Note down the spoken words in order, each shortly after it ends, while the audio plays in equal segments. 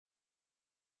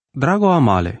Drago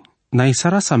amale, na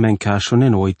isara sa men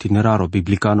cashonen o itineraro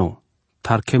biblicano,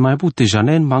 tar che mai bute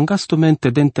janen mangasto mente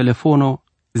den telefono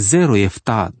 0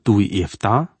 efta 2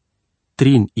 efta,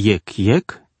 trin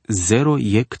yek 0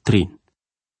 yek trin.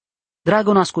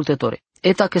 Dragon ascultătore,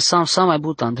 eta că sam mai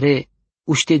but Andrei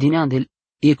uștedinean de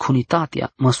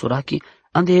ecunitatea măsuraki,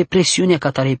 ande presiunea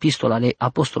catare epistola ale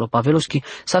apostolo Paveloschi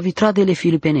sa vitradele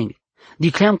filipenengi.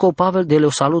 Dicleam că Pavel de le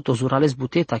saluto zurales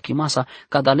buteta chimasa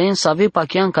cadalen să ave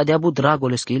pachean ca de abu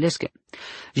dragole schilesche.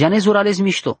 Jane zurales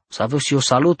mișto, să ave și o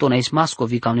saluto na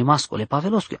ismascovi cam le mascole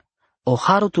Paveloschi. O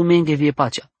haru tu menge vie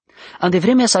pacea. Ande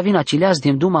vremea să vin acileaz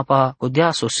dem duma pa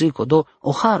codea sosi codo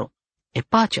o haru. E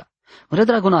pacea. Mre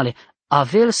dragonale,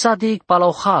 avel sadic pa la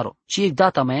o haru, ci ec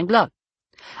data mai englar.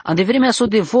 Ande vremea so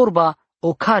de vorba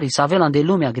o cari să avelan de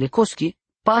lumea grecoschi,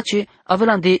 pace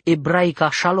avelan de ebraica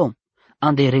shalom.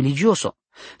 Ande religioso,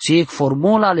 si ec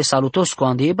formula le salutosco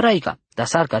ande ebraica, da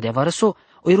sarca de avarăso,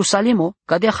 o Ierusalimo,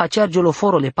 cadea haceargel o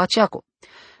foro le paceaco.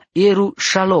 Eru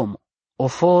shalom, o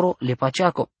foro le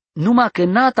paceaco. Numai că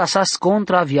nata sa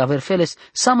contra vi aver feles,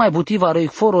 sa mai butiva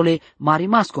roic foro le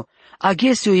marimasco,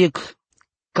 aghesio ec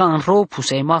can ro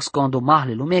pusei masco ando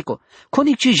mahle lumeco,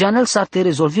 conic ci janel s-ar te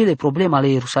rezolvile problema le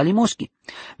Ierusalimoschi.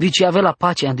 Vici avea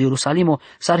pace ande Ierusalimo,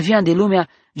 s-ar via de lumea,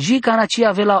 ji cana ci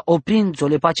avea oprinzo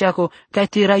le paceaco, ca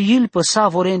te era il pe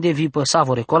savore ende vi pe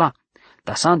savore cola.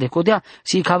 Da san de codea,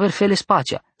 si ca aver feles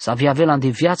pacea, sa vi avea de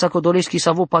viața codoleschi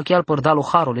sa vo pacheal părdalo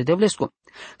harole de vlesco.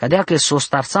 Cadea că s-o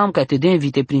starsam ca te den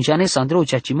vite prin janes Andreu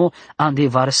ceacimo, ande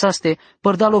varsaste,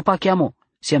 părdalo pacheamo.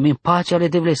 Siam in pacea le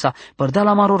devlesa,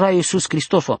 părdala marora Iisus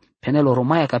Cristoso, penelo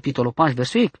Romaia capitolul 5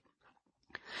 versuic.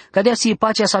 Cadea si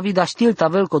pacea sa vida știl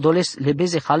tavel codoles le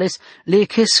beze hales, le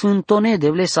che sfântone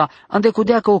devlesa, ande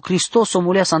codea că o Cristoso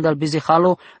mulea sa andal beze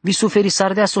halo, vi suferi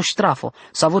sardea so strafo,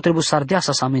 sa vo trebu sardea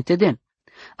sa mente den.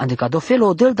 Ande ca do felo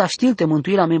o del da știl te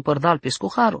mântuila men părdal pe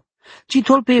scoharo. Ci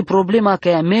tolpe e problema că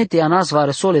ea mete anas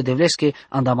varesole devlesche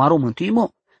andamaro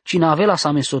mântuimo, ci n-avela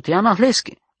sa mesoteana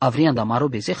hlesche, avria andamaro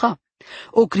bezeha.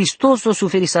 O Cristoso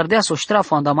suferi sardea so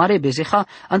strafo andamare bezeha,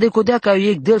 ande codea ca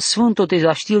eu del sfânto te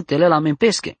zaștil tele la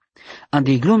mempesche.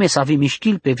 Ande glume sa vi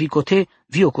mișchil pe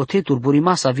viocote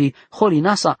turburima sa vi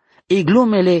holinasa, e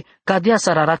glumele cadea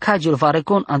sa raracagel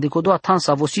varecon, ande codoa tan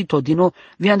sa vosito dino,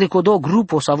 vi ande codo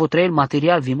grupo sa vo trăil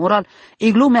material vi moral,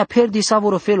 e glumea perdi sa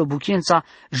vorofelo buchiența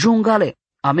jungale.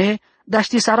 Ame, da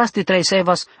ști sa raste trai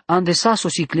saivas, ande sa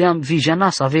sosicleam vijana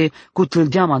sa ve cu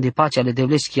tâldeam ande pacea le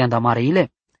devleschi andamare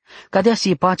ile. Cadea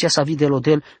si pacea sa vide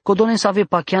lodel, codolen sa ave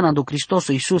pacheana do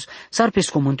Cristoso Iisus, s-ar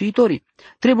pesco mântuitorii.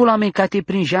 Trebuie la men ca te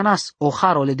prin janas, o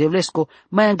harole de vlesco,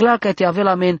 mai anglar ca te ave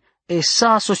la men, e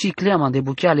sa sosicleama de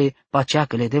bucheale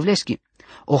paceacele de vleschi.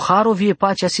 O haro vie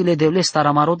pacea si le devles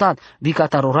taramarodat, vi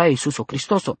catarora Iisus o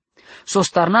Cristoso. So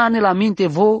starnane la minte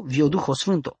vo vio Duho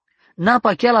Sfânto. Na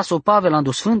pacheala so pavel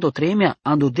ando Sfânto treimea,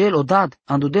 ando del o dad,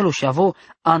 ando del o șavo,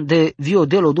 ande vio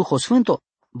del o Duho Sfânto.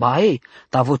 Ba ei,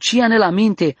 ta vocia ne la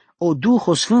minte o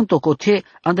Duho Sfânto cote,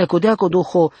 ande codea co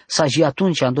Duho sa ji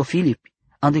atunci ando Filipi,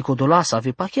 ande codola sa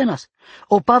ave pachenas.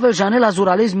 O Pavel janela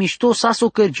zurales mișto sa so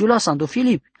cărgiula sa ando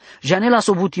Filipi, janela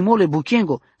so butimole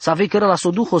buchengo, sa ave căra la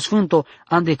so Duho Sfânto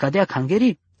ande cadea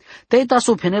cangheri. Teita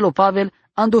so penelo Pavel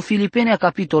ando Filipenia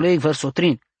capitolei verso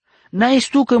 3. N-ai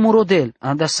tu că murodel,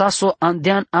 ande sa so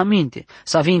andean aminte,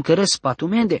 sa vin cărăs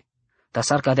patumende. Ta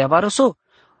sar cadea varăso.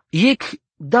 Iec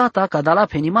data ca da la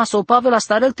penimaso Pavel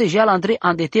astarel tejal Andrei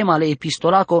ande tema le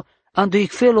epistolaco ando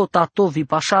ic felo tato vi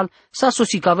pașal sa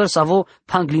sosi cavel savo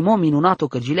panglimo minunato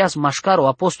că gileas mașcaro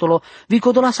apostolo vi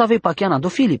codola să ave pachean ando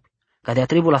Filip. Ca de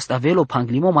atribul asta velo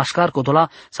panglimo mașcar codola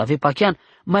să ave pachean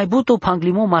mai buto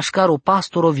panglimo mașcaro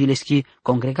pastoro vileschi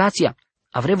congregația.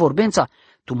 Avre vorbența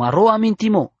tu maro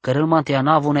amintimo că răl mantea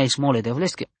navona ismole de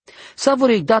vlesche. Sa vor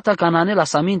ic data ca nanela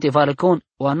sa minte varecon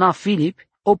o ana Filip.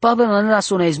 O Pavel nanela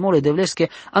sona izmole de vlesche,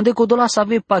 ande codola să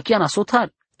ave pacheana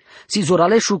sotar. Si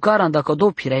zorale șucar anda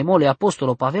codo piraimole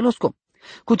apostolo Pavelosco.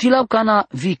 Cutilab cana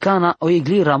vicana o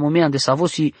igli ramomea ande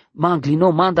savosi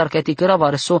manglino mandar ca te căra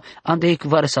vareso ande ec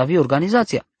varesavi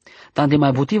organizația. Tande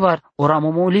mai butivar o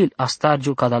ramomolil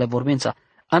astargiu ca dale vorbența.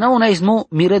 Ana una izmo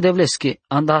mire de vlesche,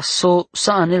 anda so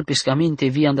sa anel pescaminte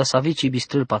vi anda savici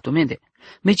bistril patumende.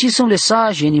 Meci sunt le sa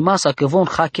genimasa că von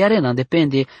hackearena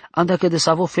depende, anda că de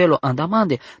savo felo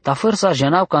andamande, ta fărsa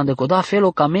jenau ca ande coda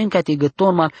felo ca menca te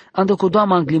gătorman, ande coda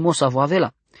manglimos avo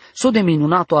avela. So de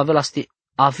minunato avela ste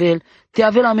avel, te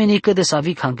avela meni că de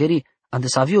savi hangeri, ande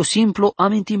savio simplu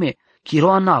amintime,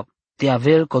 chiro anau, te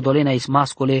avel codolena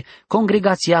ismascole,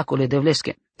 congregațiacole de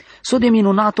vlesche. So de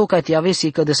minunato ca te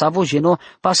avesi că de savo geno,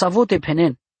 pa savo te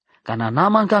penen, ca na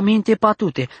naman ca minte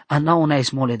patute, ana una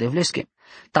ismole de vlesche.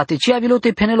 Tate ce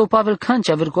avilote penelo Pavel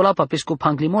Cancia virgola papesco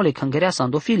panglimole cangereasa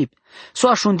ando Filip. So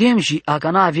ashundiem ji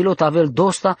agana avilot avel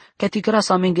dosta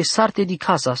caticrasa menge sarte di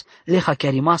casas leha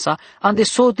chiarimasa ande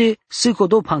sode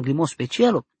sicodo panglimo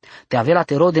specialo. Te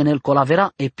avelate rode nel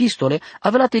colavera epistole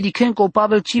avelate di kenco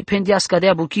Pavel ci pendia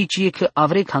scadea buchici che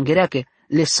avrei cangereache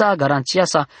le sa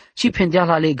garanțiasa ci pendea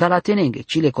la le galatenenge,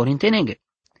 ci le corintenenge.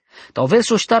 Tau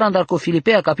verso ștara andar cu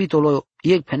Filipea capitolul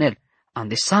ieg penel.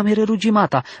 Ande samere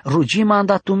rugimata, rugima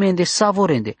andatumende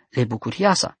savorende, le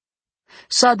bucuriasa.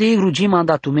 Sa de ieg rugima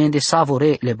andatumende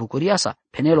savore le bucuriasa,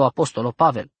 penelo apostolo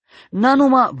Pavel.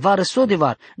 Nanuma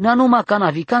varsodevar, nanuma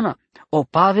canavicana, o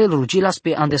Pavel rugilas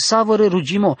pe ande savore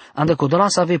rugimo, ande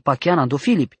codolas ave pachiana ando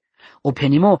Filip. O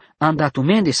penimo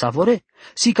andatumende savore,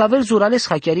 si cavel zurales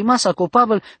hachiarimasa co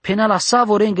Pavel penala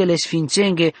savorenge le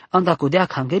sfințenge anda codea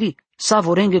cangeri,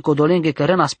 savorenge codolenge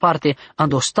cărena sparte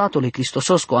ando statole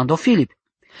Cristososco ando Filip.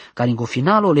 Caringo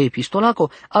finalo le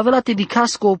epistolaco avelate di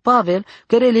casco Pavel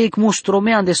care le ec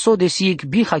mustrome ande sode sig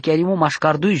bi hachiarimo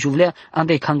mașcardui juvlea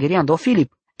ande cangeri ando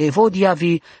Filip, evodia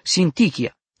vi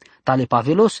sintichia. Tale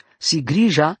Pavelos si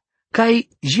grija cai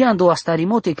jiando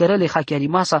astarimote cărele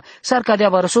hachiarimasa sar cadea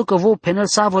varăso că vo penel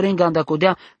savorenga anda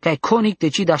codea cai conic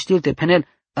decida știlte penel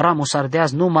ramos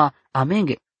ardeaz numa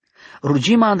amenge.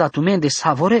 Rugima andatumende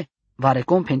savore va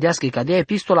recompendească cadea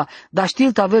epistola, dar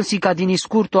știlt avel si ca din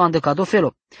scurto ande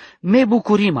cadofelo. Me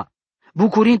bucurima,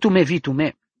 bucurintu me vitu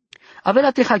me.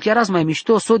 Avela te hachiaras mai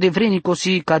mișto, so de vrenico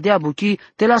si cadea buchi,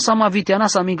 te lasa ma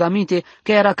viteanas amigamente,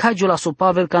 că era cagiola so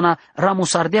Pavel cana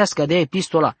ramos ardeaz cadea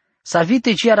epistola. Sa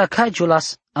vite ci era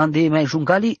cagiolas ande mai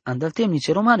jungali andel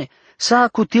temnice romane, sa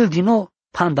cutil din nou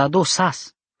pandado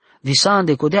sas. Visa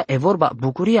ande codea e vorba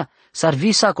bucuria, sar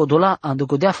visa codola ande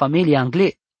codea familia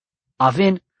angle.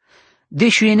 Aven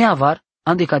deșuieneavar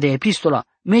ande cadea epistola,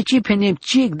 meci penem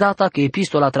ciec data că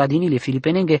epistola tradinile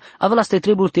filipenenge avela ste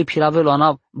trebul te piravelo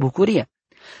anav bucurie.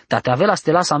 Tate avela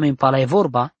ste las amen pala e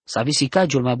vorba, sa visi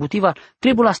cagiul mai butivar,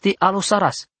 trebul ste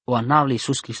alosaras, o anavle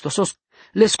Iisus Hristosos.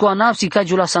 Les cu anav si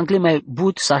cagiul sancle mai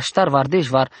but sa ștar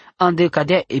vardeșvar ande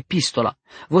cadea epistola.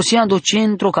 Vosi ando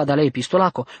centro cadale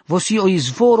epistolaco, vosi o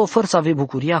izvoro fărța ave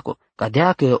bucuriaco,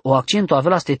 cadea că o accento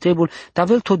avela ste trebul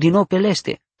tavel tot din nou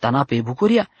peleste. Tanape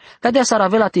bucuria, cadea s-ar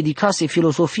avea te dicase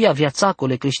filosofia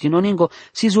viațacole creștinoningo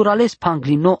si zurales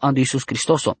panglino ando Iisus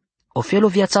Hristoso. O felo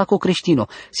viațaco creștino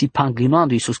si panglino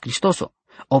ando Iisus Hristoso.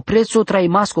 O prezzo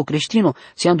traimasco creștino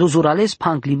si ando zurales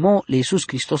panglimo le Iisus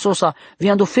Hristososa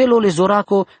viando felo le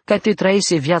zoraco ca te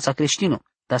traese viața creștino.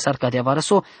 Dar s-ar cadea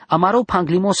varăso, amaro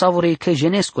panglimo savorei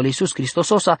căjenesco le Iisus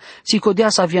Hristososa si codea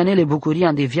sa vianele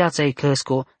bucuria de viața e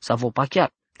căsco sa vopa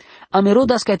chiar.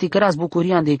 Amerodas ca ticăras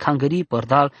bucuria de cangării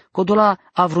părdal, codola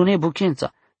avrune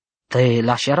buchența. Te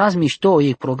lașeraz mișto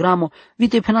e programo,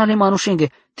 vite penale manușenge,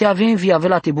 te avem vi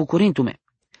avelate bucurintume.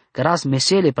 Căras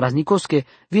mesele praznicosche,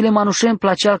 vile manușem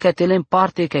placeal ca te lem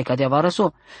parte ca cadea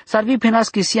varăso, s-ar vi penas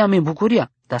că si ame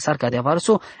bucuria, dar s-ar cadea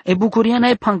varăso, e bucuria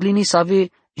n-ai panglini să ave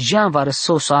jean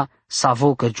varăso sa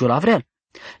vo cărgiul avrel.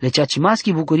 Le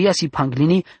ceacimaschi bucuria si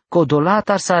panglini,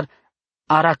 codolatar s-ar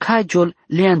aracagiol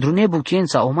le andrune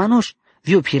buchența o manuș,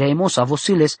 viu pireimos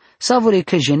avosiles, savore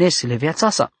că jenesile viața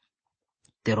sa.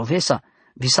 Te rovesa,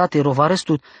 visate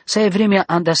rovarăstut, sa e vremea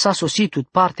ande sa sositut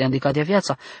parte ande cadea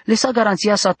viața, le sa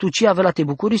garanția sa tu ci avela te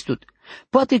bucuristut.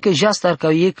 Poate că jastar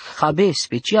ca iec habe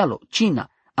specialo, cina,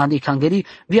 ande cangării,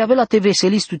 vi avela te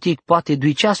veselistut iec poate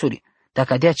 2 ceasuri, dar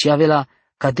cadea ci avela,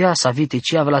 cadea sa vite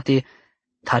ci avela te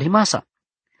tarimasa.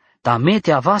 Da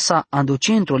mete avasa ando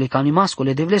centro le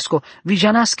camnimascole de vlesco,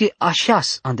 vigianasche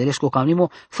așas andelesco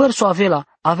camnimo, fără so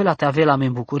avela te avela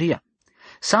men bucuria.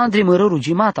 Sa andre mără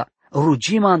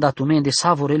rugima andatumen de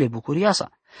savorele bucuria sa.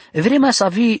 Vremea sa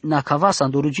vi na cavasa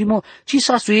ando rugimo, ci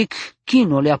sa suic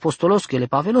chino le apostolosche le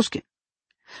pavelosche.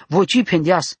 Voci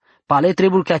pendias, pale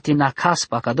trebul ca te na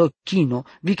caspa ca do chino,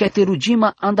 vi ca te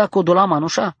rugima anda codola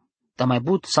manușa. Da mai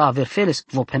but sa aver feles,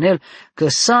 vo penel, că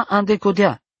sa ande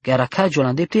codea, că era cagiul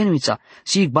ande ptenuița,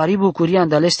 si bari bucuria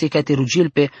andaleste ca te rugil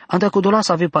pe anda codola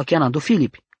sa ave pachian ando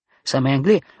Filip. Sa mai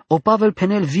angle, o Pavel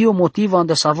penel vio motivo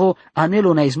anda savo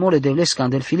anelo na izmole de vlesca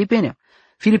andel Filipenia.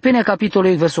 Filipenia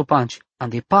capitolul verso 5.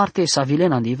 Ande parte sa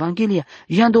vilen ande Evanghelia,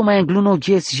 iando mai angluno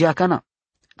gheți giacana.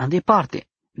 Ande parte,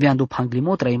 viando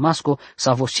panglimo traimasco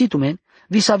sa vositumen,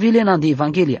 vi sa vilen ande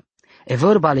Evanghelia. E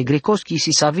vorba ale grecoschi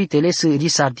si sa viteles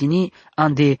risardini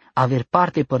ande aver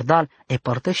parte părdal e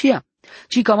părtășia.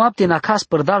 Ci cam apte na cas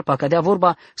părdal pa cadea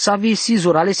vorba sa vi si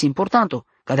zurales importanto.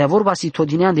 Cadea vorba si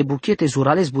todinean de buchete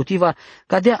zurales butiva,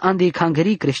 cadea ande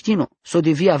cangării creștino, so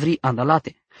de via vri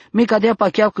andalate. Me cadea pa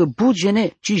chiau că but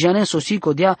jene, ci jane sosi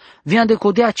codea, vian de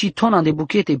codea ci tona de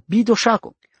buchete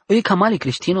bidoșaco. Oye kamali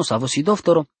cristiano sa vosi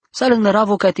doftoro, sale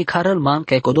năravo ca te carălman,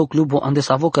 ca codo clubo ande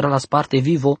savo căra la sparte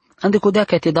vivo, ande codea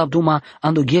ca te dab duma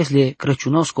ando ghiezle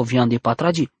crăciunosco vian de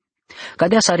patragi.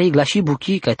 Cadea sa regla și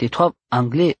buchi ca te toab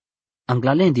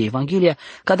anglalende Evanghelia,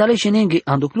 ca dale șenenghe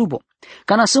ando clubo.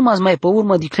 Ca nasâmas mai pe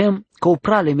urmă diclem că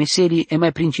oprale meserii e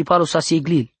mai principalo sa se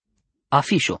iglil.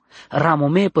 Afișo,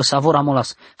 ramome pe savor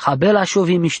amolas, habela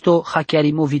șovi mișto, ha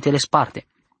chiarimo vitele sparte.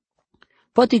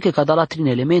 Poate că ca da la trin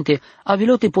elemente,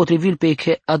 avilote potrivil pe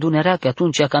că adunerea că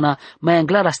atunci cana mai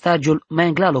angla la stagiul, mai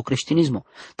angla lo creștinismo,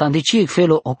 tandeci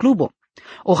felo o clubo.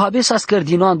 O habesa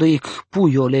scărdinoando ec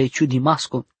puio le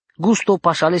ciudimasco, gusto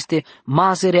pașaleste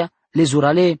mazerea, le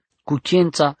zurale,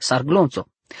 cuchiența, sarglonțo.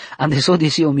 Andeso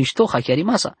desi o mișto ha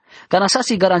chiarimasa, cana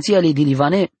sasi garanția le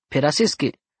dilivane,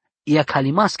 perasesche, ia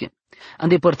calimasche.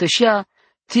 Andepărtășia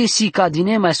tesi ca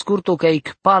dine mai scurto ca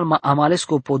ec palma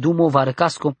amalesco podumo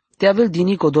varăcasco, te avel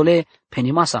dinico dole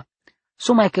penimasa.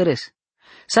 So mai căres.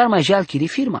 S-ar mai jal chiri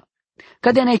firma.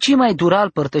 Ca de neci mai dural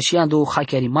părtășiando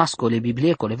hachiarimasco le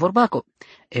biblieco le vorbaco.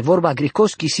 E vorba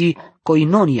gricoschi si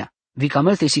coinonia.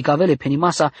 Vicamelte si cavele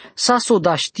penimasa sa so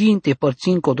da știinte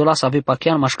părținco dola să ave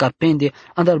pachian mașcarpende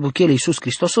andal buchele Iisus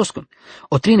Cristososco.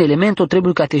 O trin elemento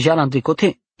trebuie ca te jala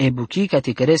andricote. E buchi ca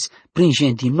te căres prin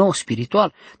gendino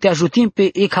spiritual. Te ajutim pe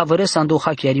e cavărăs ando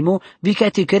hachiarimo, vi ca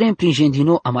te cărem prin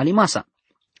gendino amalimasa.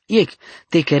 Ec,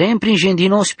 te cărem prin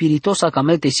gendino spiritosa ca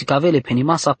melte si cavele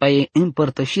penimasa pa e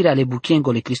împărtășirea ale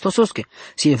buchiengole Cristososche.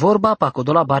 Si e vorba pa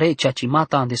codola bare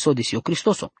ceacimata andeso de si o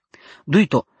Cristoso.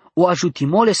 Duito, o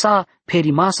ajutimole sa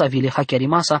perimasa vile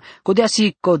hachiarimasa, codea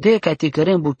si code ca te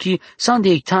cărem buchi sa ande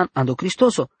ectan ando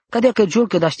Cristoso. Cadea că jul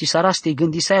că da ști saraste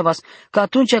gândi saevas, că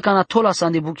atunci ca na tola sa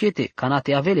ande buchete, ca na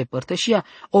te avele părtășia,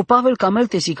 o pavel ca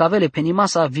melte si cavele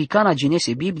penimasa vicana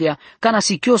ginese Biblia, ca na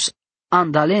si chios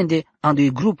andalende, ando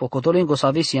i grupo cotolengo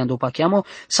sa vesi ando pachiamo,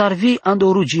 sarvi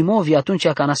ando rugimovi atunci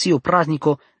ca nasio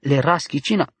praznico le raschi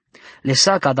cina. Le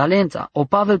sa cadalenta, o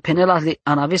pavel penelas le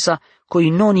anavesa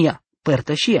coinonia,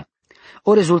 părtășia.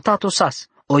 O rezultato sas,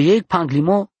 o ei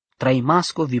panglimo,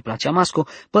 traimasco, vi placeamasco,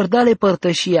 părdale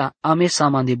părtășia a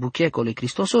mesaman de buchecole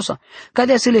Cristososa,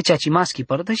 cadea să le ceacimaschi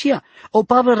părtășia, o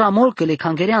pavel ramol că le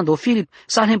cangereando Filip,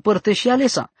 sa le împărtășia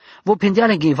lesa, vo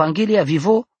pendeale în Evanghelia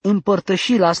vivo,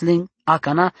 împărtăși laslen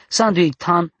acana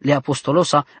sanduictan le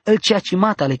apostolosa el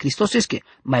ceacimata le Cristosesche,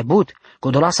 mai but,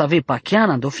 codola să ave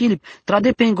pachiana do Filip,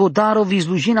 trade pengo daro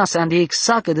vizlujina să ande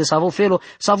exacă de savo felo,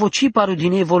 savo ciparu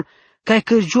din evol, ca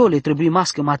cărgiole trebuie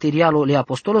mască materialo le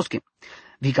apostolosche.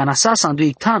 Vicana sa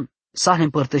sanduictan, sa le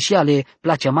împărtășia le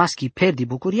placeamaschi perdi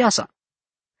bucuriasa.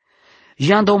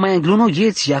 Jando mai îngluno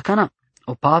gheți acana.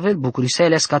 O Pavel,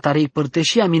 bucurisele scatarei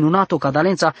părtășia minunato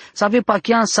cadalența, să ave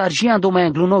pachian sargiando mai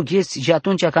îngluno gheți și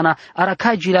atunci cana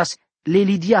aracagiras le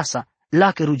lidiasa,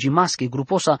 la că rugimasche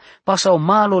gruposa pasa o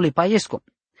malo le paiesco.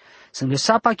 Sunt le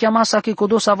sapa chiamasa că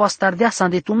codosa va stardeasa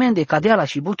de tumende cadeala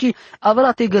și buchi,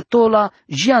 avea te gătola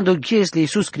jiando gheți le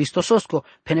Iisus Cristososco,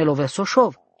 penelo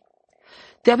versoșov.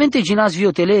 Te avente ginas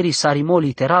vioteleri sarimo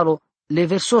literalo, le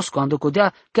versosco ando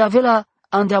codea că avea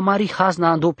ande amari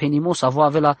hazna ando penimos avo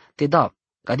avela te da.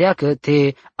 Cadea că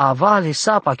te avale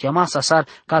sapa chiamasa sar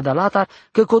cadalatar,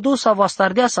 că codosa va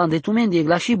stardeasa ande tumende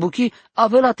egla și buchi,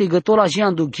 avela te gătola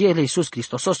jiando ghiele Iisus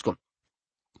Cristososco.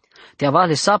 Te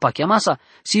avale sapa chiamasa,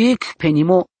 si ec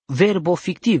penimo verbo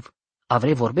fictiv.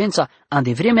 Avre vorbența,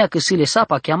 ande vremea că si le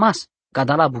sapa chiamas,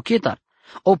 cadala buchetar.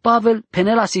 O Pavel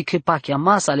penela si că pa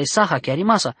chiamasa le saha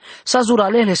chiarimasa, sa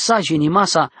zuralele sa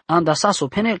genimasa anda saso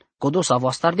penel, codosa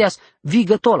va stardeas, vi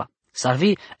gătola.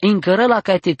 Sarvi încărăla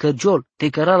ca te cărgiol, te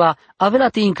cărăla, avela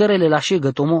te încărele la și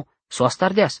gătomo, so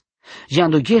astardeas.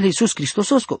 Jiando ghele Iisus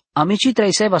Cristososco, amici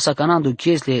trai saiva sacanando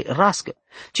ghiezle rască,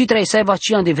 ci trai saiva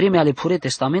cian de vremea le pure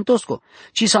testamentosco,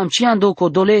 ci sam ciando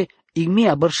codole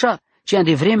igmia bărșa, cian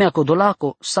de vremea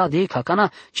codolaco sa de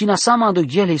cacana, ci nasamando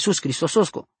ghele Iisus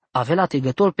Cristososco. Avela te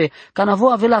gătolpe, ca navo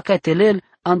avela ca telel,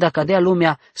 anda cadea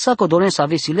lumea, sa codolen sa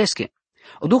vesilesche.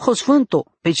 O Duho Sfânto,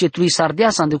 pe ce tui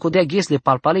sardeasa ande codea ghiezle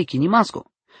palpalei chinimasco.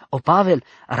 O Pavel,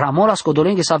 ramolas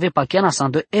codolenghe să ave pachiana sa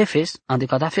ando Efes, ande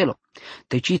cada felo.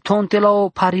 Deci tonte la o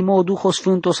parimo o Duho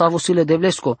Sfânto sa vosile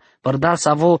devlesco, părdal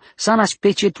sa vo sana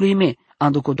specietului me,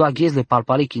 ando codoa ghiezle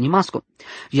palpalei chinimasco.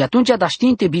 Și atunci da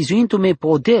știinte bizuintu-me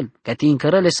podel, ca te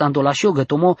încărăle sa ando la șio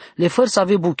gătomo, le făr să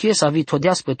ave buche să avi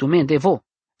todeas pe tumen de vo.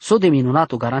 So de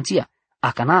minunato garanția.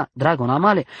 Acana, dragon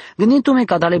amale, gândindu-me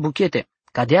ca dale buchete,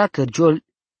 cadea cărgiol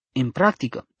în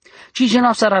practică. Ci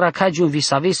genav sara rakagiun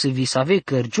visave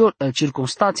cărgiol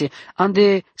circunstație,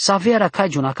 ande savea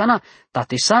rakagiun acana,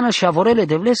 tate sană și avorele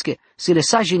de vlesche, se le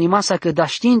sa genimasa că da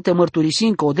știinte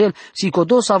mărturisin codel, si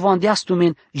codos avon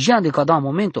deastumen, jean de cada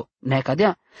momento, ne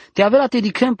cadea. Te avea te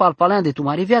dicem pal palean de tu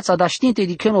mare viața, da știinte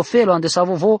dicem o felo ande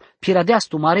savo vo piradeas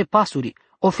tu mare pasuri,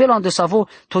 o felo ande savo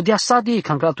todea sadi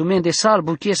cangratumen de sal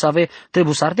buchie save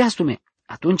trebu sardeastume.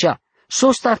 Atunci,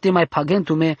 sostarte mai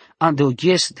pagentume ande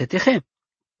oghies de tehe.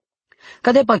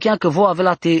 Cadea pachea că vo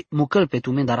avea te mucăl pe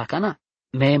tu mendaracana.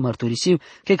 Me mărturisiu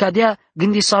că cadea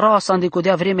gândi saraua să ande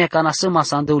codea vremea ca nasăma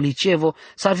să ande licevo,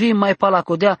 s-ar vi mai pala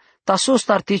codea, ta sos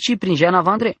tarteci prin jana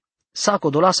vandre. Sa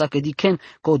codolasa că dichen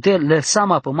codel le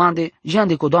sama pămande, jean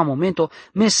de codoa momento,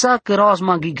 me sa că raos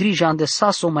mangi grija ande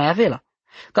saso mai avela.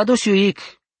 Cadosiu ic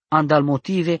andal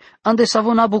motive, ande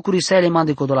savona bucuri sale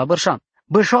mande codola bărșan.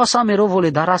 Bărșoa sa merovole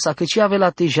darasa că ci avela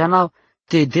te janau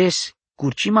te des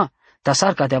curcima. Ta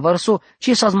sarca de avarso,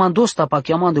 ce s-a zmandosta pa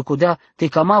chiamando codea, te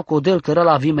camau codel că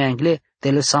răla vime angle,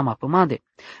 te lăsama pămande.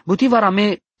 Butivara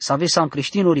me, să ave sam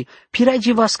creștinuri,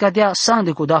 piragi va scadea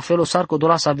sande coda felo sarco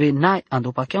dola să ave nai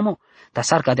ando pa chiamo. Ta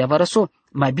sarca de avarso,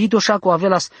 mai bidoșa cu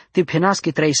avelas te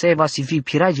penasche traisei va si vi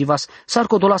piragi vas,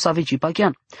 sarco dola să ave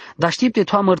cipachian. Da știpte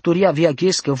toa mărturia via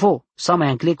ghescă vo, sa mai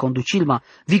angle conducilma,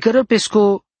 vi cărăl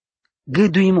pesco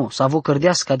găduimo, să avo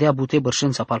cărdeas cadea bute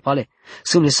bărșânța palpale.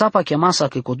 Să-mi sapa chemasa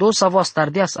că codos să avo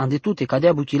stardeas andetute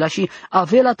cadea buchila și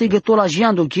avela te gătola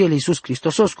jiando ghiele Iisus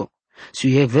Cristososco.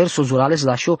 Siu verso zurales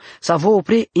la șo, să avo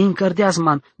opre încărdeas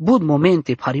man, bud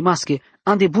momente parimasche,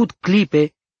 ande bud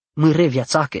clipe mâre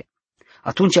viațache.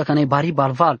 Atunci ca ne bari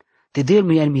balval, te del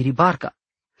mi miri barca.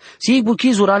 Si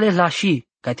buchi zurales la și,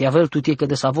 ca te avel tutie că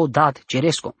de să avo dat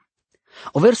ceresco.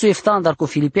 O verso eftandar cu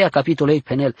Filipea capitolei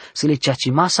penel, să le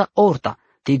ceacimasa orta,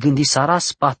 te gândi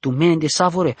saras patumen de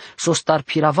savore, so star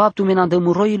piravaptumen ande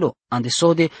muroilo, ande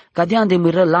sode, cadea ande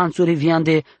mără lanțuri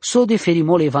viande, sode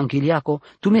ferimole evangeliaco,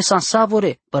 tume san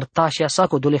savore, părtașia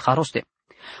saco dole haroste.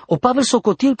 O Pavel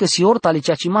socotil că si orta le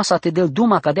ceacimasa te del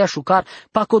duma cadea șucar,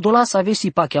 pa codola să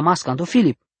avesi pa cheamasca ando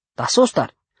Filip, ta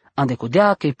sostar, ande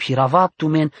codea că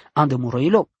piravaptumen ande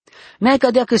muroilo. Mea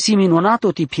cadea că si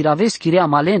minunato ti piraves chirea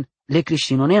malen, le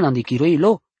creștinonen ande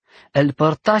chiroilo, el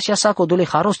părtașia saco dole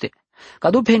haroste, ca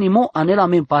după nimo anela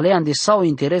mempalean de sau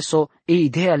intereso e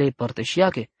ideea le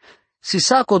părtășiache. Si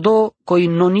saco do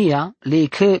coinonia le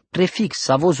că prefix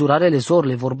savo zurarele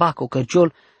zorle vorbaco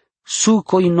cărciol su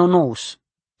coinonous,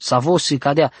 savo si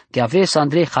cadea te aves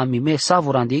Andrei hamime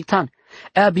savor ande ictan,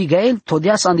 e Abigail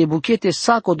todea să ande buchete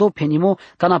saco do penimo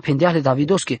cana pendeale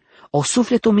Davidosche, o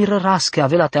sufleto mirărasche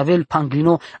avela te avel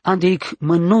panglino ande ic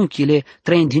mănunchile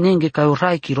trăindinenghe ca o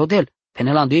rai chirodel,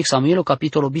 penelando ic Samuelo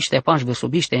capitolo biște panș verso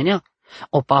biște enea,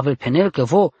 o Pavel penel că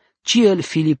vo, ci el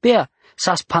Filipea,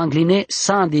 sa spangline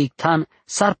sande ictan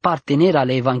sar partenera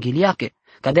le evangeliache,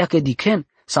 cadea că dichen,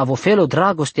 sa vo felo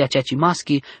dragostea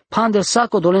ceacimaschi, pandel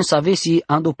saco dolen să avesi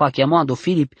ando pachiamando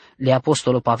Filip le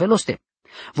apostolo Paveloste.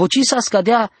 Voci sa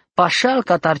scadea pașal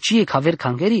catarcie caver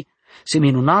cangeri, se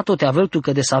minunato te avel tu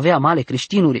că de să avea male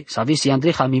creștinuri, să avesi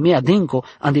Andrei Hamimea denco,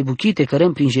 ande buchite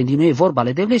cărăm prin gendinoe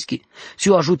vorbale de vleschi, si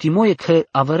o ajutimoie că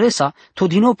avăresa,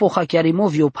 todino poha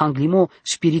chiarimovio panglimo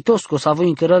spiritosco să voi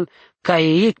încărăl ca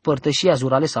eiec părtășia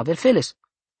zurale să aver feles.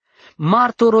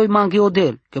 Martoroi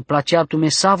mangheodel, că placea tu me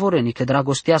savoreni, că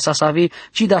dragostea sa savi,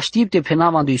 ci da știpte pe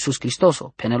navan de Iisus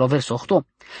Hristoso, penelo verso 8.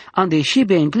 Ande și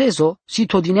be englezo, si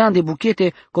todinean de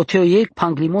buchete, co teoiec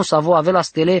panglimo să avo avea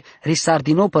stele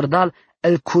risardino părdal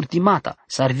el curtimata,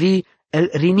 sarvi el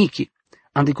rinichi.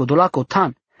 Ande codola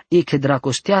cotan, e că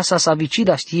dragostea sa savi ci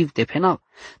da știpte penal,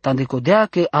 tande codea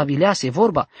că avilease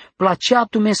vorba, placea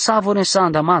tu me savore sa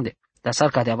andamande. Da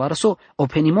sarca de avarso, o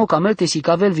penimo ca melte si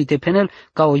cavel vite penel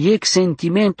ca o iec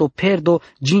sentimento perdo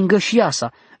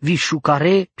gingășiasa,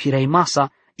 vișucare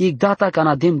pireimasa, ic data ca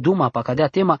nadem duma pa cadea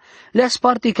tema, le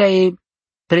sparte ca e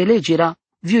prelegerea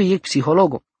viu iec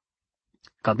psihologo.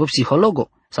 Ca do psihologo,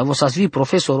 sa vos asvi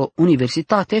profesoro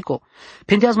universitateco,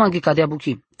 pendeaz mangi cadea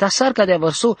buchi, da sarca de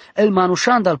avarso el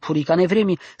manușand al puricane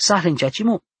vremi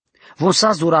sahlenceacimu. Von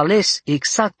sa zurales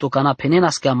exacto ca na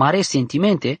penenas ca mare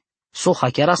sentimente, so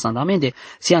hackearas andamende,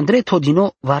 si Andrei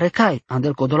todino va recai,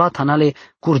 andel codolat anale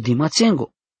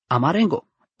curdimățengo, amarengo,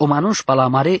 o manuș pa la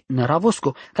mare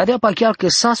năravosco, cadea pa chiar că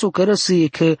sasu cără sâie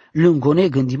că lângone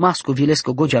gândimasco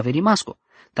vilesco gogea verimasco,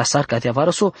 da sarca te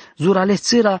avarăso, zurale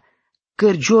țâra,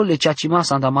 cărgiole ceacimas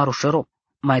andamaro șăro,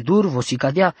 mai dur vosi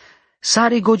cadea,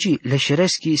 sare gogi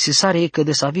leșereschi si sare că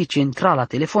de savi centrala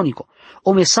telefonico,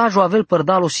 o mesajo avel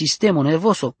părdalo sistemo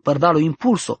nervoso, părdalo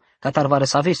impulso, catarvare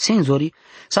să ave senzori,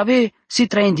 să ave si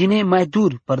traendine mai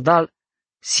dur, părdal,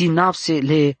 sinapse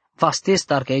le fastes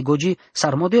tarka egoji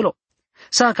sar modelo.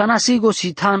 Sa kana sigo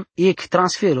si tan ek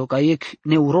transfero ka ek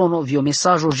neurono vio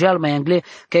mesajo jal mai angle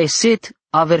ka eset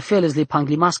averfeles le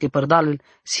panglimaske perdalel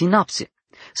sinapse.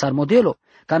 Sar modelo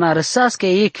kana răsas ka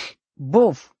ek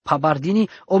bov pabardini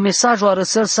o mesajo a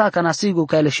răsăl sa kana sigo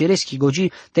ka elșereski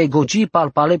goji te goji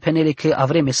palpale penele că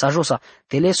avre mesajosa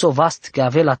teleso vast că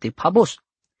avela te pabos.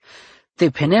 Te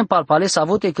penem palpale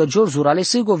savote că jol zurale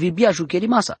sigo vibia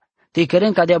jukerimasa. Te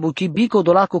keren ca de abuchi bico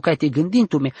dolaco ca te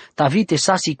gândintume, ta vite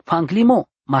sasic panglimo,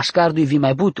 mașcardui vi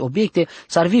mai but obiecte,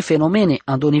 s-ar vi fenomene,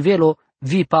 ando nivelo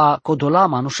vi pa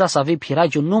codolama, nușa să ave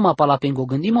piragio numa pa la pengo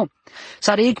gândimo,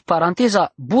 s-ar ec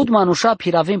paranteza, budma nușa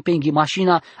piravem penghi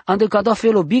mașina, ando ca da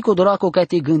felo bico dolaco ca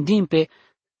te gândim pe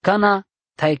cana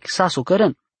ta ec sasu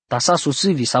căren, ta sasu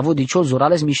sivi, sa vodi ciol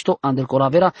zurales mișto, andel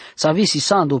colavera, sa vi si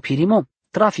sando pirimo,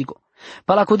 trafico.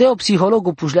 Pa la codeo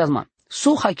psihologu pușleazma.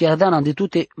 So hackeardan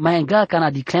andetute mai enga cana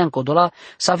di clean codola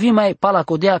sa vi mai pala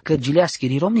codea cărgileas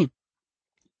chiri romni.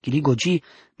 Chiri goji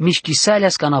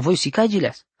mișchisaleas cana voi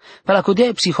sicagileas. Pala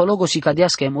codea psihologo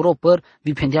sicadeas ca emuro păr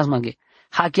vi pendeas maghe.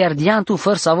 Hackeardian tu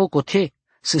făr sa vo cote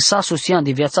să sa sosian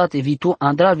de viațate vi tu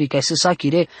andral vi ca să sa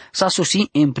chire sa sosi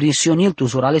impresionil tu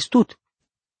zurales tut.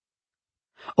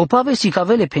 O pave si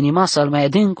cavele penimasa al mai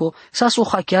adânco, sa so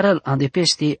hackearel ande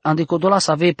peste, ande codola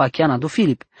sa ve pachiana do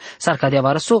Filip. Sar cadea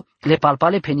varso, le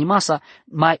palpale penimasa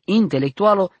mai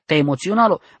intelectualo, te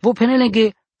emoționalo, vo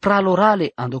penelege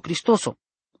pralorale ando Cristoso.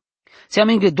 Se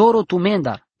amenge doro tu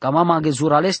mendar, ca mama ge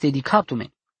zuraleste di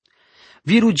captume.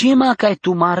 Virugima ca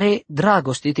tu mare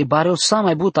dragoste te bareo sa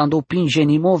mai but ando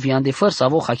pingenimovi ande făr sa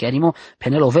vo hackearimo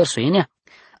penelo verso enea.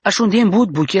 Așundem bud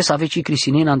buche să aveci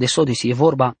crisinin ande sodisi e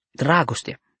vorba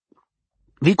dragoste.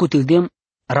 Vi cutildem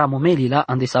ramomelila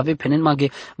ande să ave penen maghe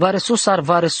vareso sar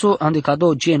vareso ande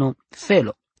cado geno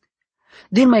felo.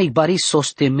 Din mai baris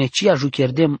soste mecia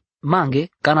jucherdem mange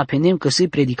cana pendem că si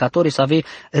predicatore să ave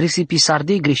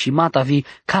risipisarde greșimata vi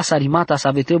casarimata să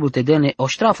ave trebul te dene o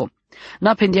ștrafo.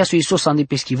 N-a pendia su Iisus ande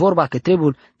peschi vorba că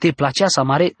trebul te placea să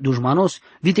mare dușmanos,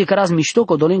 vi te căraz mișto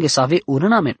codolenge să ave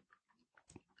urânamen.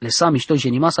 Lesa mișto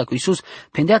genimasa cu Iisus,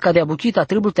 pendea ca de abuchita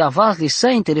trebuie te avaz lesa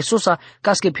interesosa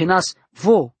ca că penas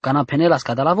vo, ca na penelas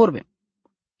ca da la vorbe.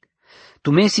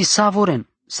 Tu mesi savoren,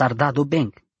 s-ar da do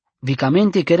beng,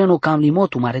 vicamente quereno cam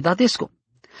limotu mare dadesco.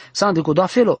 Sande cu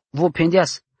doafelo, vo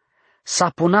pendeas,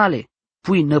 saponale,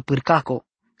 pui năpârcaco,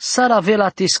 s-ar avea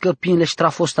te scăpin le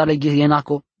strafostale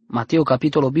ghirienaco, Mateo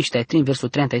capitolo 23, versul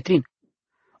 33.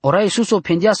 Ora Iisus o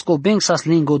pendeas co beng sa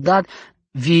slingodad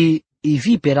vi i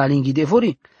vi pera linghi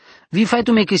devori. Vi fai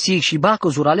tu me că si și baco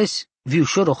zurales, vi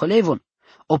ușor o hălevon.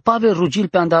 O pavel rugil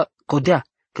pe anda codea,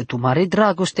 că tu mare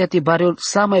dragostea te bareol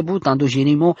sa mai but ando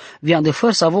genimo, vi ande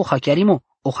făr să vo hacchiarimo,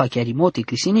 o hacchiarimo te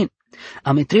crisinin.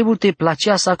 Ame trebul te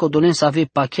placea sa codolen să ave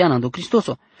pachian ando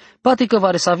Cristoso. Poate că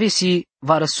vare să ave si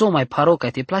vare so mai paroca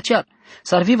te placea.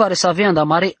 S-ar vi vare să ave anda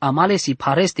mare amale si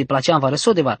pares te placea vare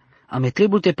so de var. Ame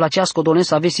trebul te placea scodolen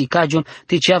să ave si cagion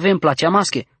te ce avem placea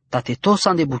masche. Tate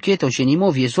tosan de bucheto genimo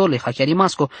viezole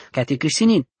hacchiarimasco ca te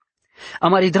crisinin.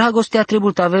 Amari dragostea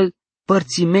trebuie tavel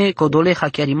părții me codole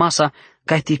hacchiarimasa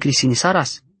ca te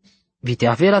crisinisaras. Vite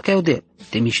avera ca eudel,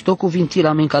 te mișto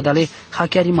cuvintila men cadale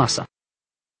hacchiarimasa.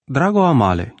 Drago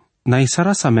amale,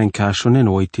 naisarasa men cashonen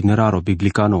o itineraro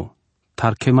biblicano,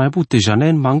 tar che mai bute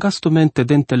janen mangastumente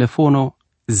den telefono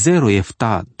 0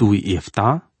 efta 2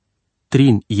 efta,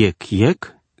 3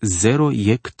 yek 0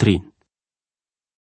 yek 3.